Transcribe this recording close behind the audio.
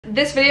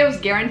This video is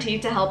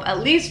guaranteed to help at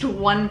least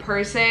one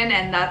person,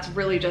 and that's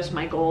really just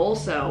my goal,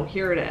 so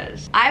here it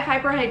is. I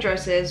have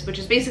hyperhidrosis, which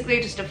is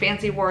basically just a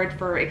fancy word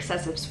for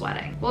excessive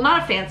sweating. Well,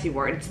 not a fancy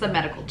word, it's the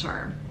medical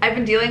term. I've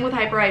been dealing with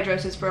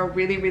hyperhidrosis for a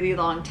really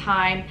long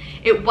time.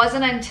 It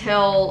wasn't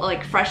until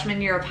like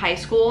freshman year of high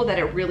school that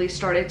it really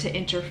started to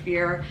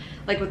interfere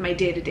like with my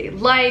day-to-day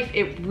life.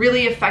 It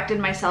really affected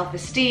my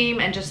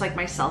self-esteem and just like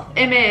my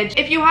self-image.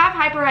 If you have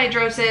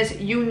hyperhidrosis,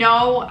 you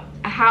know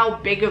how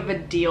big of a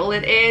deal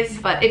it is,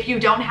 but if you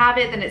don't have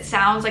it, then it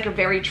sounds like a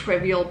very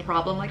trivial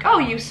problem, like, oh,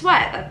 you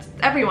sweat,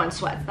 everyone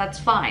sweats, that's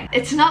fine.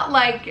 It's not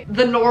like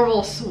the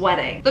normal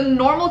sweating. The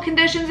normal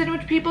conditions in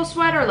which people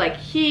sweat are like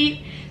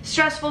heat,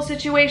 stressful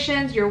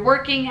situations, you're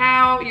working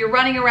out, you're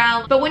running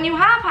around. But when you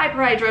have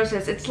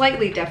hyperhidrosis, it's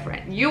slightly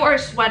different. You are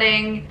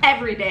sweating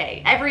every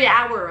day, every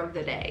hour of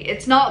the day.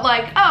 It's not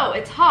like, oh,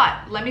 it's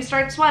hot, let me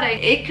start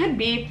sweating. It could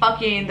be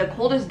fucking the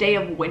coldest day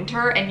of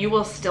winter and you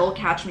will still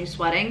catch me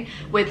sweating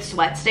with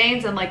sweat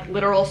stains and like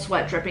literal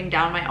sweat dripping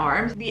down my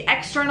arms. The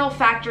external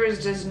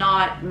factors does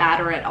not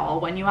matter at all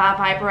when you have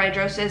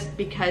hyperhidrosis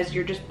because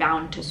you're just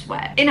bound to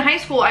sweat. In high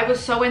school, I was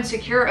so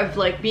insecure of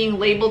like being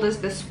labeled as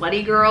the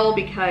sweaty girl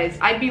because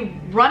I'd be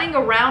running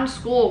around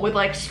school with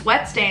like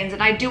sweat stains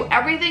and I'd do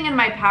everything in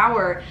my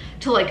power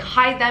to like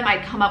hide them.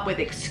 I'd come up with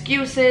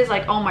excuses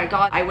like, oh my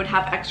god, I would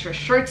have extra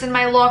shirts in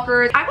my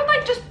lockers. I would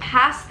like just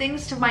pass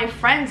things to my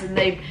friends and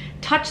they'd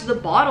touch the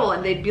bottle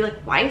and they'd be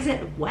like, why is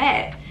it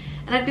wet?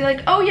 And I'd be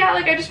like, oh yeah,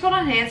 like I just put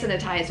on hand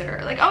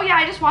sanitizer. Like, oh yeah,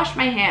 I just washed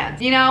my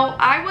hands. You know,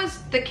 I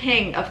was the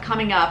king of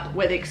coming up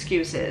with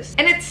excuses.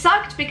 And it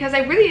sucked because I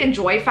really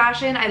enjoy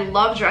fashion. I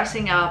love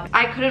dressing up.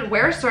 I couldn't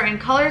wear certain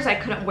colors. I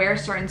couldn't wear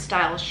certain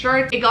style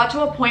shirts. It got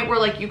to a point where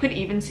like you could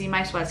even see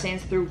my sweat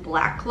stains through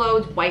black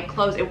clothes, white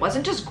clothes. It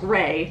wasn't just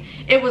gray.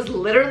 It was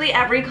literally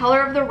every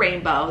color of the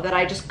rainbow that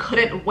I just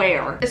couldn't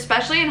wear.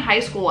 Especially in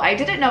high school, I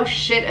didn't know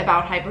shit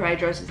about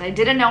hyperhidrosis. I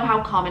didn't know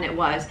how common it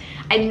was.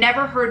 I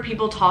never heard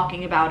people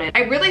talking about it.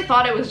 I really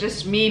thought it was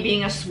just me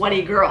being a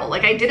sweaty girl.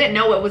 Like I didn't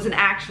know it was an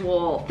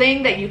actual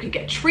thing that you could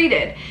get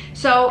treated.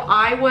 So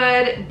I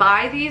would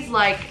buy these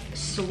like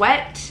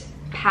sweat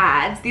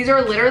pads. These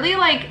are literally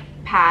like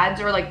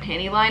pads or like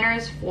panty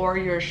liners for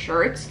your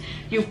shirts.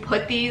 You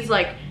put these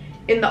like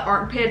in the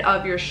armpit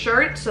of your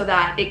shirt so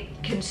that it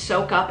can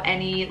soak up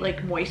any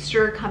like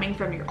moisture coming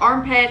from your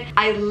armpit.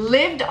 I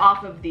lived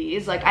off of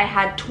these. Like I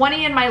had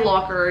 20 in my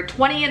locker,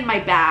 20 in my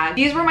bag.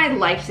 These were my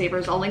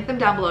lifesavers. I'll link them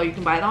down below. You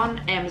can buy them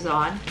on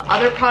Amazon.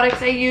 Other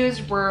products I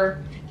used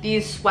were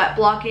these sweat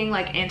blocking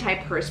like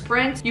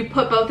antiperspirants. You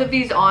put both of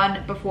these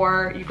on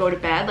before you go to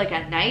bed, like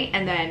at night,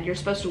 and then you're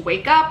supposed to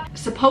wake up.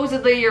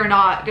 Supposedly you're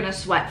not gonna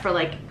sweat for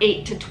like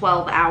 8 to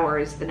 12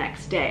 hours the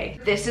next day.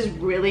 This is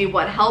really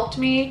what helped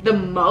me the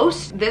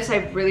most. This I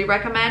really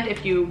recommend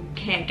if you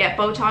can't get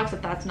Botox,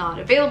 if that's not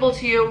available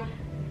to you.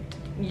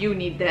 You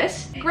need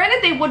this.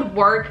 Granted, they would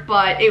work,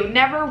 but it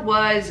never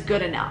was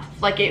good enough.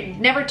 Like it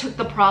never took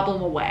the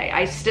problem away.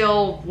 I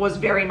still was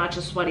very much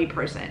a sweaty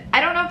person.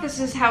 I don't know if this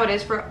is how it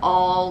is for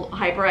all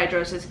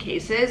hyperhidrosis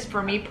cases.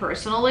 For me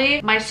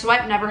personally, my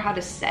sweat never had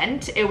a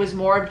scent. It was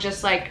more of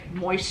just like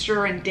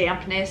moisture and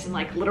dampness and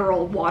like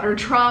literal water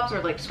drops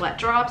or like sweat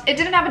drops. It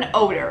didn't have an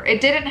odor. It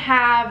didn't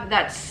have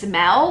that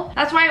smell.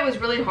 That's why it was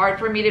really hard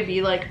for me to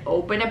be like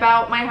open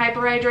about my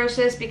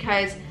hyperhidrosis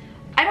because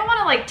I don't want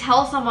to like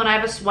tell someone I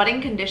have a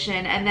sweating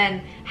condition and then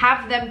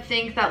have them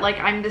think that like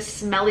I'm this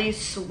smelly,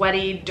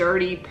 sweaty,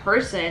 dirty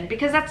person,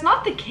 because that's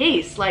not the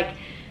case. Like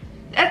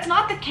that's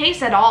not the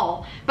case at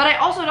all. But I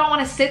also don't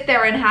want to sit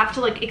there and have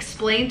to like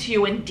explain to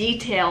you in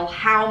detail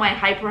how my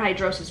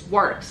hyperhidrosis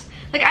works.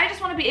 Like I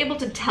just want to be able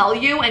to tell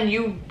you and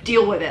you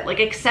deal with it, like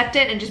accept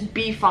it and just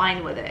be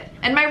fine with it.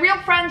 And my real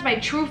friends, my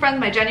true friends,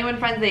 my genuine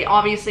friends, they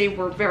obviously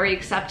were very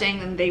accepting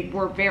and they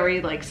were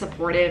very like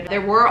supportive. There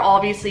were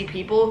obviously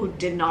people who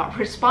did not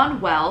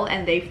respond well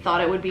and they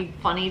thought it would be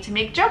funny to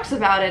make jokes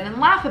about it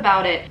and laugh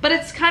about it. But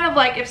it's kind of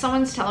like if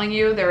someone's telling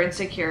you their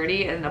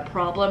insecurity and a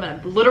problem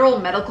and a literal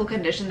medical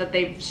condition that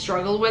they've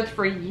struggled with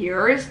for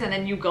years, and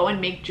then you go and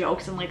make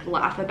jokes and like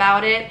laugh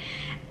about it.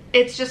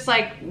 It's just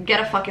like,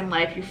 get a fucking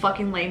life, you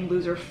fucking lame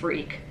loser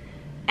freak.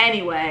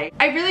 Anyway,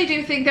 I really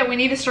do think that we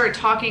need to start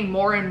talking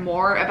more and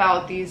more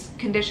about these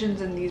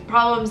conditions and these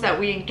problems that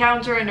we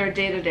encounter in our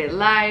day-to-day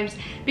lives,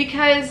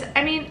 because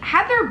I mean,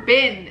 had there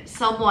been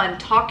someone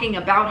talking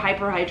about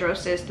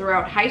hyperhidrosis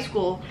throughout high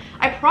school,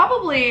 I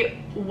probably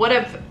would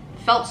have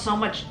felt so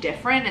much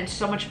different and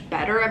so much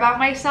better about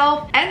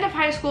myself. End of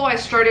high school, I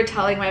started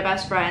telling my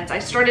best friends. I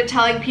started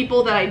telling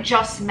people that I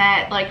just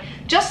met, like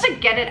just to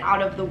get it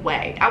out of the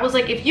way. I was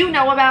like, if you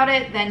know about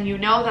it, then you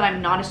know that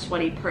I'm not a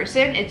sweaty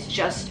person. It's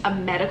just a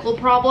medical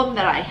problem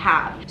that I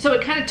have. So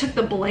it kind of took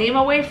the blame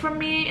away from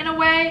me in a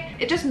way.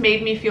 It just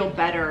made me feel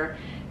better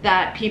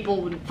that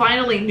people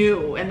finally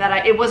knew, and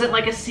that it wasn't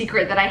like a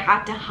secret that I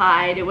had to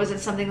hide. It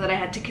wasn't something that I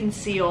had to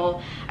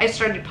conceal. I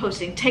started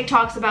posting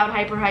TikToks about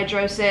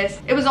hyperhidrosis.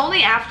 It was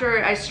only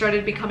after I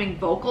started becoming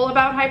vocal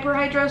about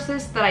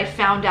hyperhidrosis that I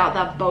found out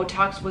that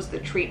Botox was the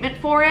treatment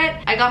for it.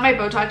 I got my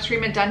Botox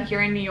treatment done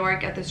here in New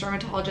York at this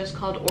dermatologist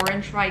called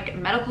Orentreich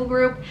Medical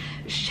Group.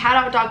 Shout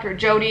out Dr.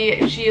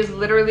 JODI. She is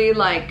literally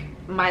like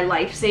my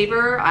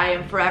lifesaver. I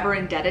am forever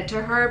indebted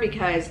to her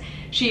because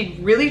she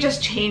really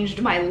just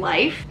changed my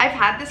life. I've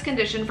had this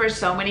condition for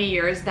so many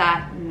years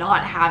that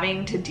not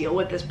having to deal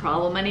with this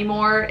problem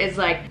anymore is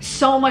like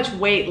so much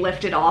weight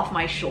lifted off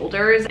my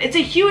shoulders. It's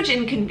a huge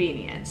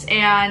inconvenience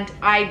and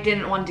I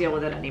didn't want to deal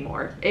with it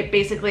anymore. It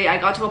basically, I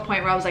got to a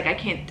point where I was like, I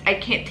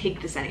can't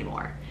take this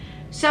anymore.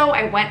 So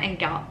I went and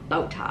got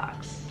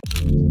Botox.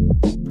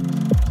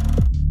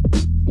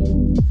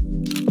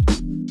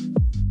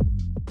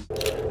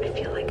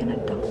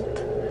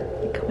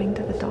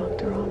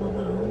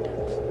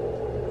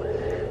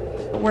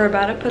 We're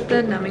about to put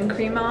the numbing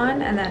cream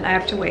on and then I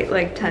have to wait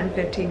like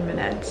 10-15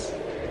 minutes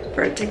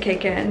for it to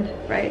kick in,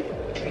 right?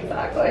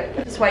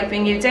 Exactly. Just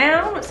wiping you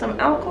down with some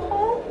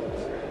alcohol.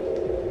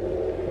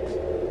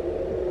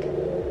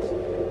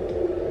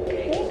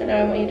 Okay, and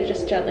I want you to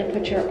just gently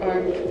put your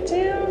arm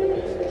down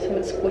so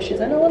it squishes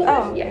in a little bit.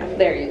 Oh, yeah,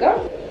 there you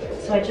go.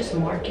 So I just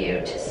mark you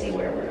to see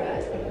where we're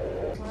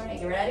at. All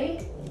right, you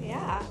ready?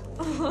 Yeah.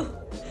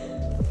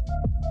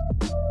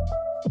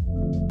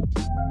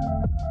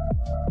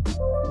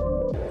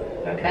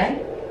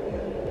 Okay,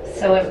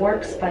 so it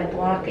works by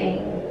blocking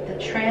the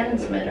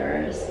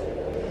transmitters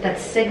that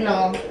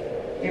signal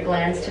your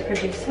glands to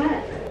produce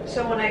sweat.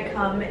 So when I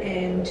come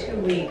in 2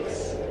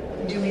 weeks,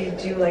 do we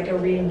do like a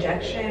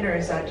re-injection or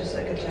is that just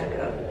like a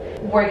checkup?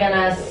 We're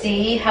gonna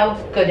see how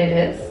good it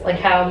is, like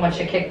how much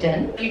it kicked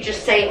in. You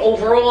just say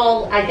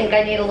overall, I think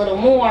I need a little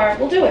more,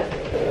 we'll do it.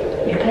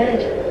 You're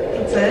good.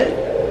 That's it?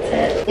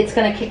 It's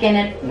gonna kick in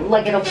at,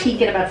 like it'll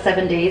peak at about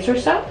 7 days or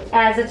so.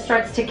 As it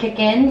starts to kick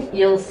in,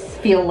 you'll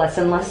feel less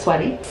and less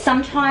sweaty.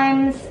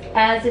 Sometimes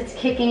as it's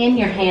kicking in,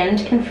 your hand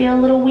can feel a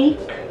little weak,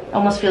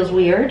 almost feels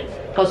weird,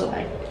 goes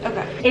away.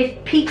 Okay.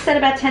 It peaks at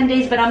about 10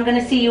 days, but I'm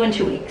gonna see you in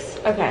 2 weeks.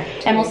 Okay.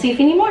 And we'll see if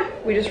you need more.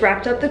 We just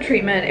wrapped up the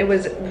treatment. It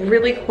was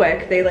really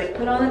quick. They like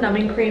put on the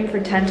numbing cream for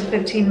 10 to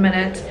 15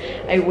 minutes.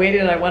 I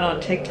waited, I went on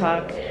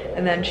TikTok,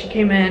 and then she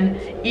came in.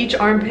 Each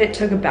armpit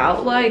took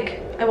about like,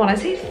 I want to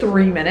say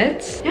 3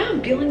 minutes. Yeah,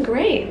 I'm feeling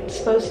great. It's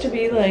supposed to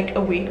be like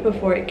a week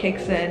before it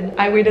kicks in.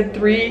 I waited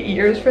 3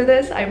 years for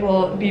this. I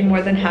will be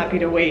more than happy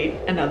to wait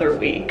another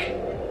week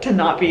to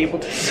not be able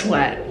to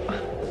sweat.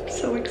 I'm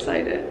so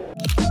excited.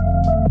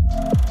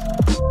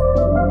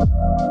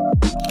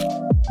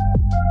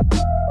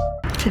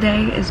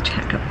 Today is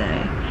checkup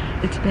day.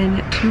 It's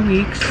been 2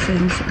 weeks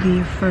since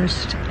the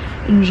first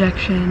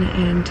injection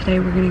and today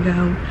we're gonna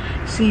go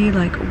see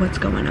like what's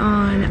going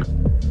on.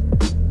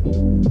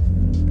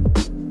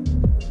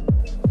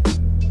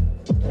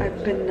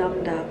 I've been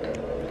numbed up.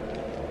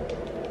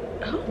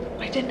 Oh,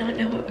 I did not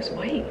know it was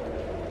white.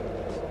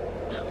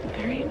 Oh,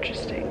 very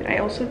interesting. I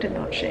also did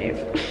not shave.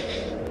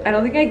 I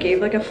don't think I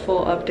gave like a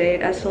full update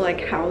as to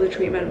like how the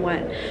treatment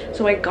went.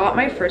 So I got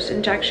my first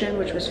injection,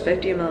 which was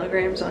 50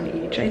 milligrams on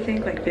each, I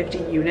think, like 50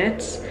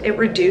 units. It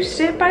reduced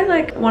it by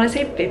like, I want to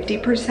say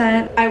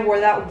 50%. I wore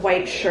that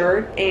white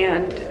shirt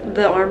and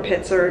the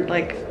armpits are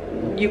like,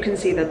 you can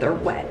see that they're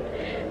wet.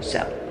 So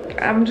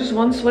I'm just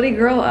one sweaty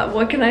girl.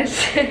 What can I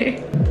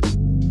say?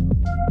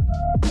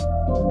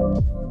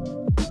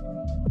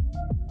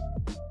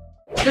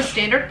 The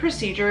standard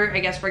procedure, I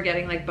guess, for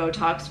getting like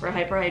Botox for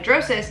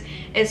hyperhidrosis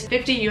is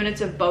 50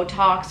 units of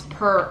Botox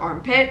per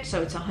armpit,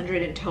 so it's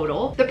 100 in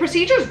total. The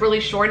procedure is really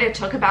short. It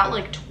took about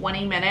like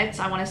 20 minutes.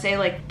 I want to say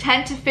like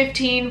 10 to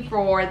 15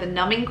 for the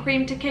numbing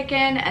cream to kick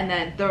in, and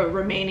then the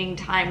remaining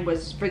time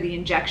was for the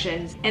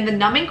injections. And the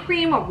numbing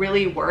cream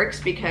really works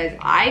because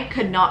I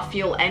could not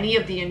feel any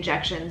of the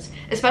injections,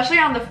 especially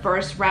on the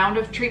first round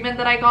of treatment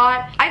that I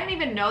got. I didn't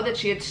even know that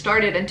she had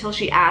started until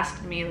she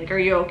asked me, like, are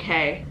you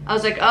okay? I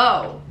was like,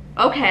 oh.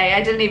 Okay,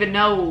 I didn't even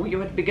know you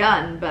had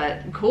begun,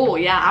 but cool,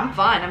 yeah, I'm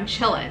fine, I'm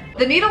chilling.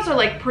 The needles are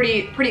like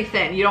pretty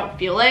thin, you don't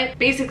feel it.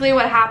 Basically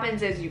what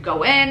happens is you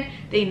go in,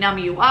 they numb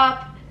you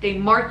up, they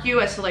mark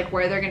you as to like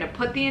where they're gonna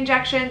put the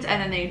injections,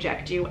 and then they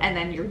inject you, and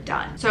then you're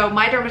done. So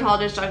my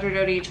dermatologist, Dr.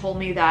 JODI, told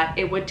me that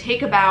it would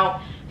take about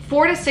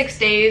 4 to 6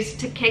 days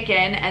to kick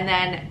in, and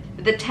then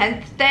the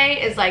 10th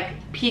day is like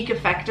peak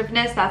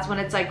effectiveness. That's when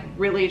it's like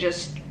really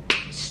just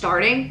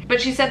starting. But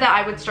she said that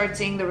I would start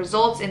seeing the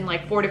results in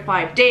like 4 to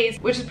 5 days,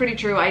 which is pretty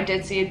true. I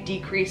did see a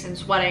decrease in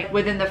sweating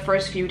within the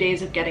first few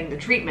days of getting the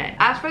treatment.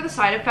 As for the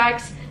side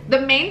effects,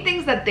 the main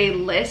things that they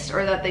list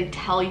or that they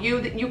tell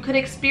you that you could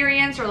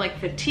experience are like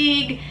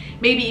fatigue,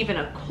 maybe even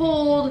a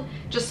cold,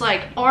 just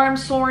like arm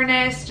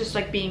soreness, just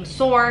like being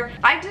sore.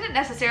 I didn't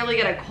necessarily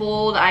get a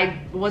cold.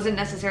 I wasn't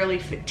necessarily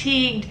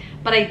fatigued,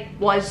 but I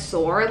was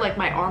sore. Like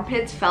my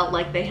armpits felt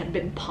like they had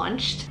been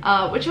punched,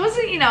 which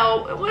wasn't, you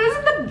know, it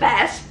wasn't the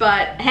best,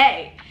 but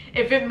hey,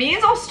 If it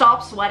means I'll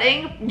stop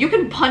sweating, you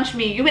can punch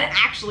me. You can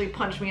actually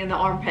punch me in the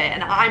armpit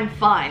and I'm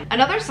fine.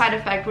 Another side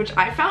effect, which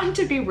I found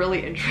to be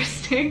really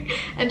interesting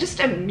and just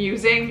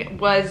amusing,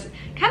 was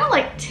kind of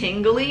like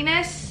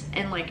tingliness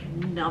and like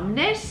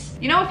numbness.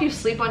 You know, if you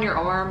sleep on your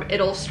arm,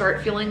 it'll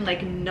start feeling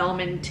like numb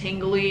and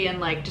tingly and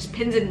like just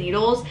pins and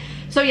needles.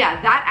 So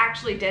yeah, that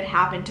actually did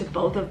happen to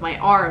both of my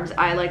arms.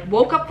 I like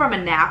woke up from a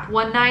nap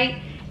one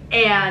night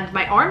and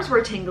my arms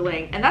were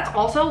tingling, and that's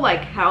also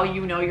like how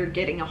you know you're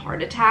getting a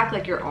heart attack,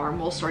 like your arm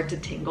will start to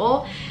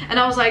tingle. And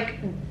I was like,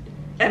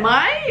 am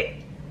I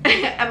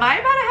about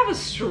to have a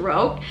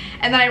stroke?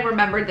 And then I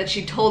remembered that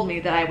she told me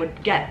that I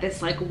would get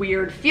this like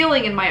weird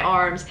feeling in my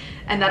arms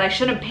and that I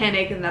shouldn't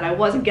panic and that I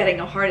wasn't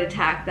getting a heart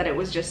attack, that it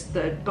was just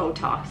the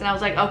Botox. And I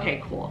was like,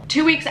 okay, cool.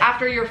 2 weeks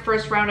after your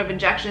first round of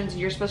injections,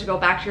 you're supposed to go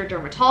back to your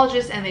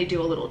dermatologist and they do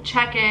a little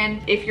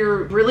check-in. If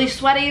you're really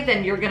sweaty,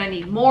 then you're gonna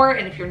need more.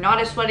 And if you're not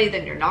as sweaty,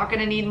 then you're not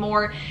gonna need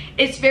more.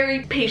 It's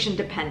very patient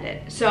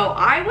dependent. So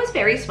I was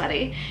very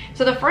sweaty.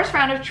 So the first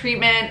round of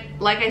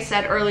treatment, like I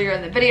said earlier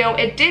in the video,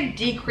 it did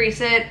decrease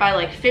it by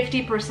like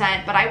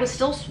 50%, but I was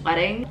still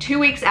sweating. 2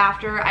 weeks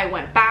after, I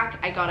went back,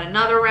 I got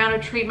another round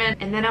of treatment,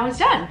 and then I was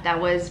done.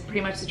 That was pretty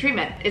much the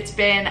treatment. It's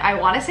been, I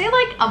want to say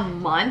like a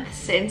month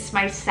since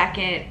my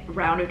second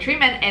round of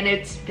treatment, and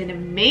it's been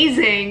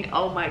amazing.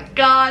 Oh my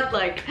God,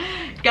 like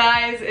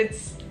guys,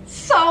 it's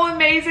so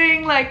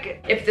amazing.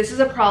 Like, if this is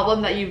a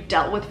problem that you've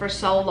dealt with for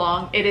so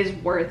long, it is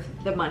worth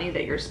the money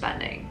that you're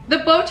spending. The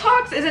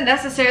Botox isn't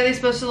necessarily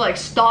supposed to like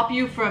stop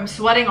you from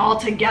sweating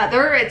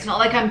altogether. It's not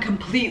like I'm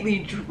completely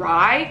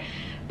dry,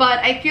 but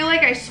I feel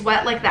like I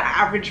sweat like the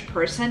average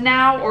person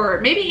now, or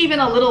maybe even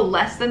a little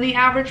less than the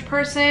average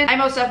person. I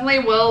most definitely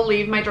will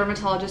leave my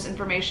dermatologist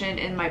information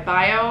in my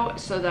bio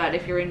so that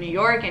if you're in New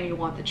York and you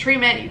want the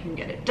treatment, you can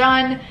get it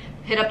done.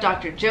 Hit up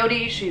Dr.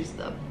 Jody, she's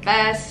the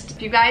best.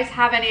 If you guys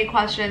have any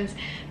questions,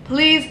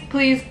 please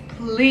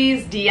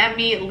DM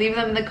me, leave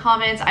them in the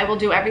comments. I will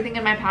do everything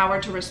in my power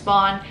to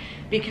respond,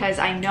 because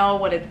I know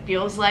what it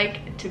feels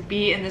like to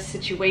be in this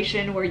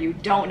situation where you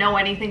don't know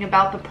anything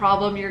about the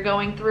problem you're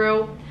going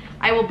through.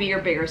 I will be your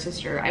bigger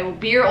sister. I will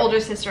be your older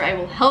sister. I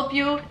will help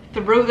you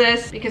through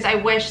this, because I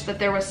wish that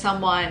there was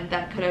someone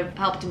that could have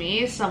helped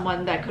me,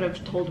 someone that could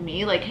have told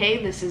me like,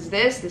 hey, this is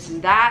this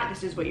is that,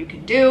 this is what you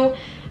can do.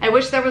 I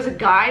wish there was a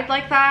guide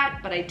like that,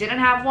 but I didn't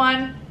have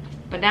one.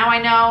 But now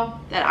I know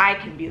that I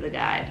can be the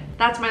guide.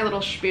 That's my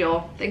little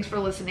spiel. Thanks for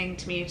listening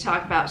to me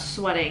talk about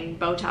sweating,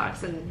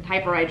 Botox, and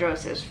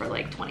hyperhidrosis for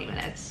like 20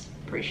 minutes.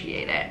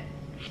 Appreciate it.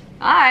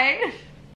 Bye.